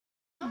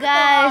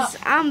Guys,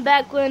 I'm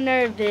back with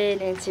another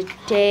vid, and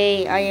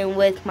today I am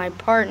with my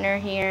partner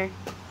here,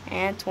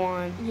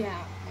 Antwan. Yeah.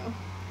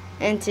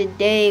 And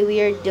today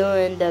we are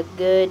doing the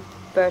good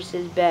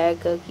versus bad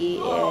cookie.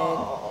 And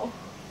I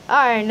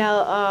already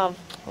know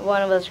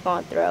one of us is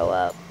gonna throw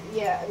up.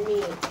 Yeah,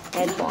 me.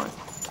 Antwan.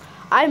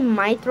 I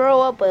might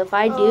throw up, but if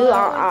I do,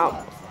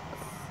 I'll.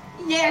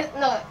 Yeah,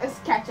 no, it's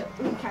ketchup.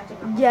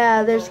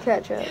 Yeah, there's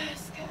ketchup.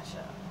 Yes,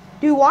 ketchup.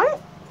 Do you want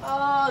it?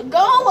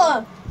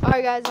 Go.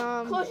 Alright, guys.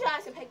 Close your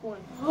eyes and pick one.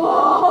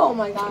 Oh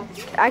my god.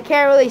 I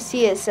can't really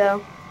see it,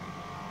 so.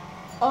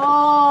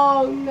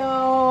 Oh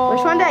no.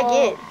 Which one did I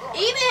get?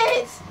 Eat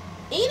it.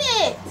 Eat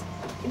it.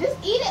 Just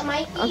eat it,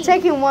 Mikey. I'm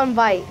taking one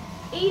bite.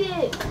 Eat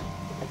it.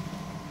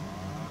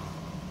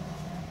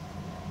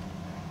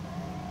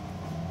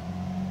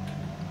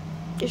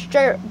 It's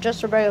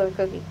just a regular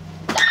cookie.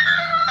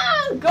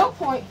 Ah! Go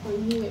point for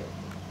you.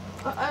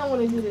 I don't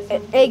want to do this.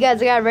 Mikey. Hey guys,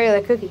 I got a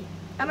regular cookie.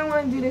 I don't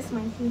want to do this,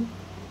 Mikey.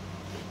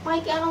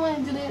 Mikey, I don't want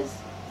to do this.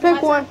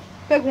 Pick one.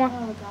 Pick one.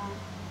 Oh god.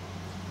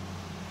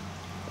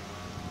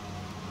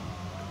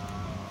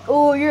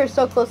 Oh, you're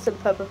so close to the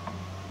pepper.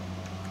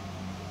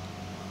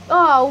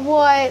 Oh,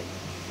 what?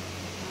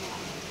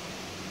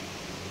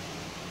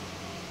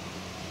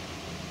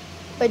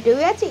 But do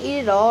we have to eat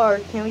it all, or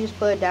can we just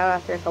put it down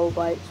after a couple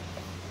bites?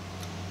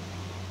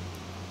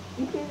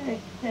 You can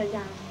put it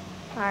down.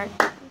 Alright.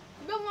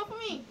 Go one for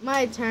me.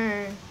 My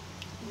turn.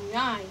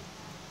 9.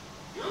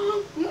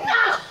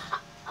 No!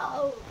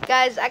 Oh.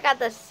 Guys, I got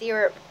the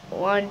syrup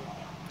one.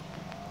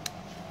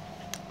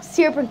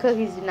 Syrup and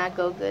cookies do not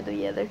go good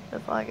together.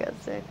 That's all I gotta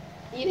say.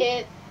 Eat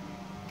it.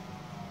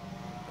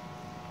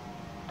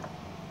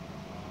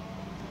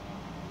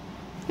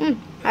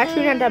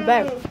 Actually not that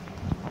bad.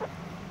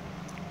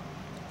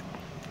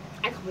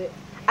 I quit.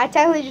 I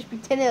technically just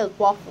pretended it was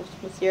waffles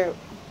with syrup.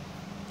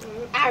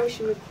 I wish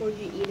you record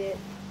you eat it.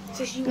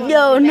 Since you want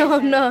No. You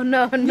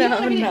want to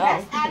be the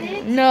best at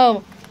it?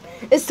 No.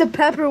 It's the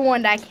pepper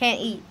one that I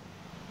can't eat.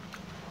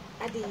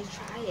 I think you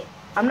try it.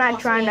 I'm not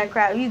Boss trying man. that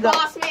crap. You go.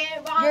 Boss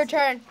man, boss. Your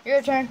turn.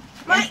 Your turn.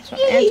 Mikey,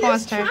 Antwan's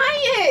just turn. try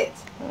it.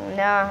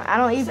 Nah, I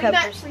don't eat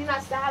peppers. So you're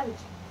not savage.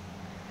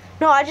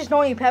 No, I just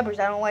don't eat peppers.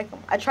 I don't like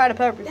them. I tried a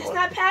pepper That's before.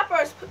 not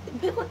peppers.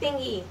 Pickle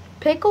thingy.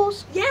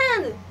 Pickles?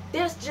 Yeah.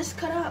 There's just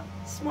cut up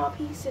small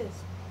pieces.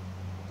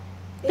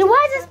 Then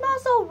why does it smell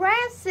so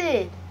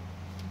rancid?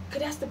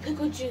 Because that's the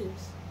pickle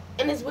juice.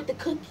 And it's with the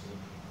cookie.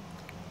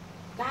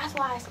 That's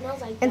why it smells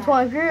like that.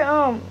 Antwan, if you're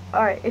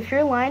alright, if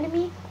you're lying to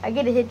me, I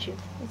get to hit you.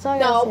 That's all I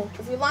gotta No, say.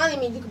 if you're lying to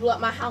me, you can blow up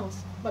my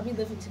house. But we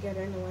living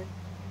together anyway.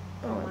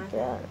 Oh my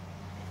god.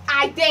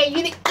 I dare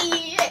you to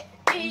eat it.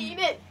 Eat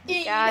it.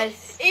 Eat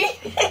Guys. it.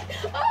 Eat it.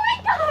 Oh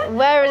my god.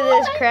 Whatever Oh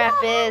this my crap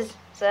God. is.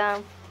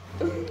 So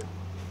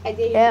I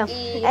dare you yeah. to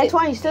eat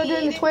Antwan, it. you still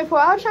doing the Eat it.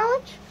 24-hour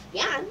challenge?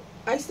 Yeah.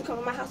 I used to come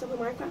to my house and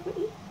play Minecraft with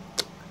you.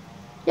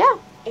 Yeah.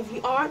 If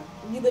you are,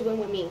 you living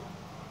with me.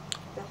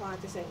 That's all I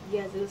have to say.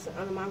 Yes, it's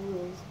under my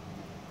rules.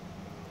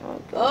 Oh,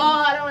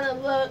 Oh, I don't want to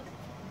look.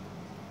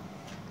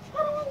 I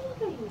don't want to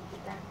look at you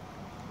like that.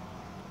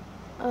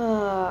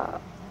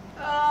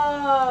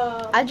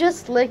 Oh. I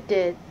just licked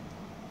it.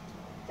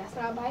 That's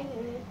not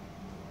biting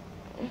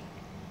it.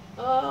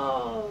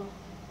 Oh.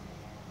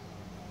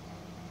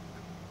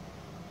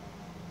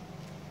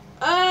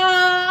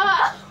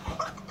 Oh.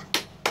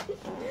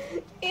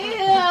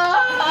 Ew.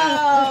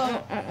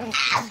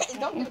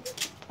 Don't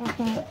just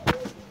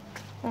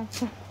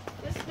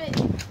spit.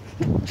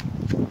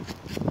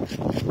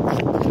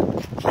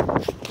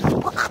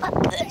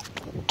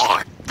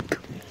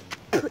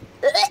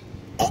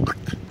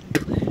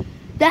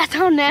 That's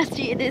how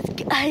nasty it is,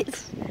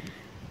 guys.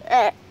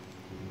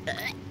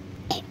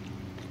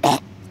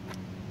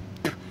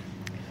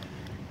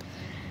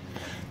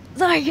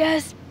 Sorry,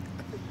 guys.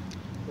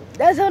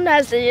 That's how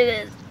nasty it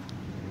is.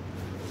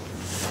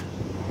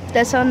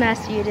 That's how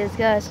nasty it is,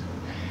 guys.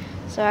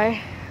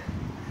 Sorry.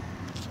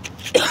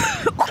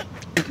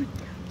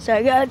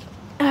 Sorry, guys.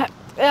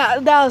 Yeah,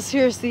 that was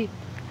seriously,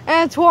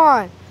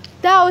 Antwan.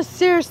 That was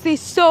seriously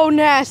so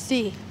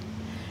nasty.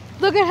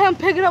 Look at him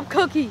picking up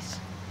cookies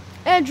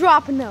and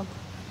dropping them.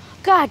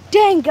 God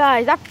dang,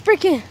 guys, I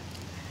freaking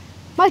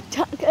my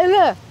tongue.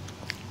 Look,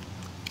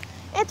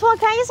 Antwan,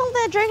 can I get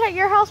something to drink at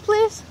your house,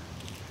 please?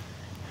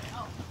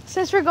 Oh.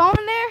 Since we're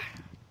going there.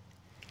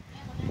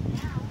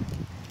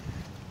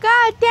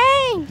 God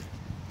dang.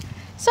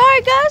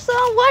 Sorry, guys.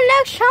 What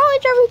next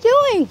challenge are we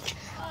doing?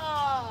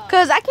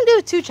 Because I can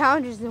do 2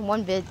 challenges in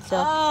one vid, so.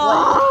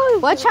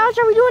 What challenge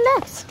are we doing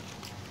next?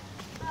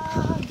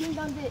 Ding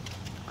dong ditch.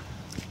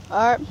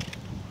 Alright.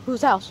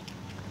 Whose house?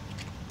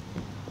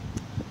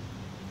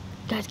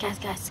 Guys,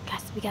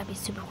 we gotta be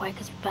super quiet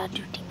because we're about to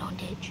do ding dong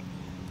ditch.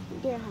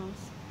 Their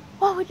house.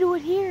 Why would we do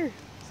it here?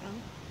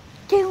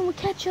 So? Caitlyn will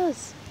catch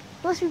us.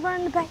 Unless we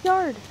run in the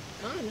backyard.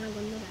 I'm not going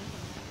to know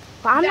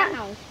that. But I'm that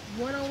not. house.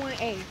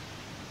 101A.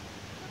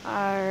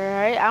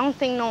 Alright. I don't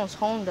think no one's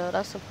home though.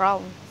 That's the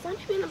problem. Some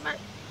people in the back.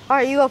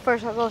 Alright, you go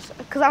first. I'll go.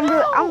 Because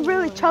I'm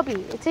really chubby.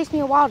 It takes me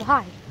a while to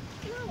hide.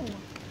 No.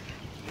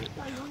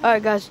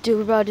 Alright, guys.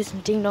 We're about to do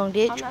some ding dong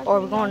ditch. Or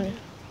we're going.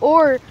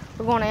 or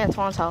we're going to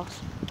Antwan's house.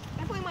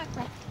 I play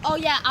Minecraft. Oh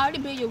yeah, I already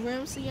built your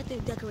room, so you have to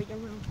decorate your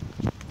room.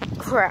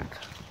 Crap.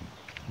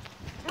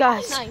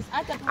 Guys, Nice.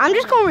 I'm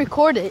just going to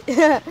record it.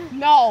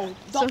 No,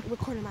 don't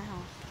record in my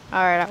house.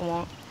 Alright, I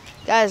won't.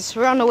 Guys,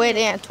 we're on the way to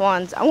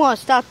Antwan's. I'm going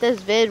to stop this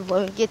vid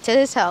when we get to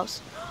his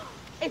house.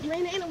 It's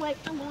raining anyway.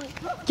 I'm going.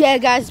 Yeah,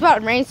 guys, it's about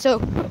to rain, so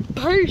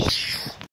peace.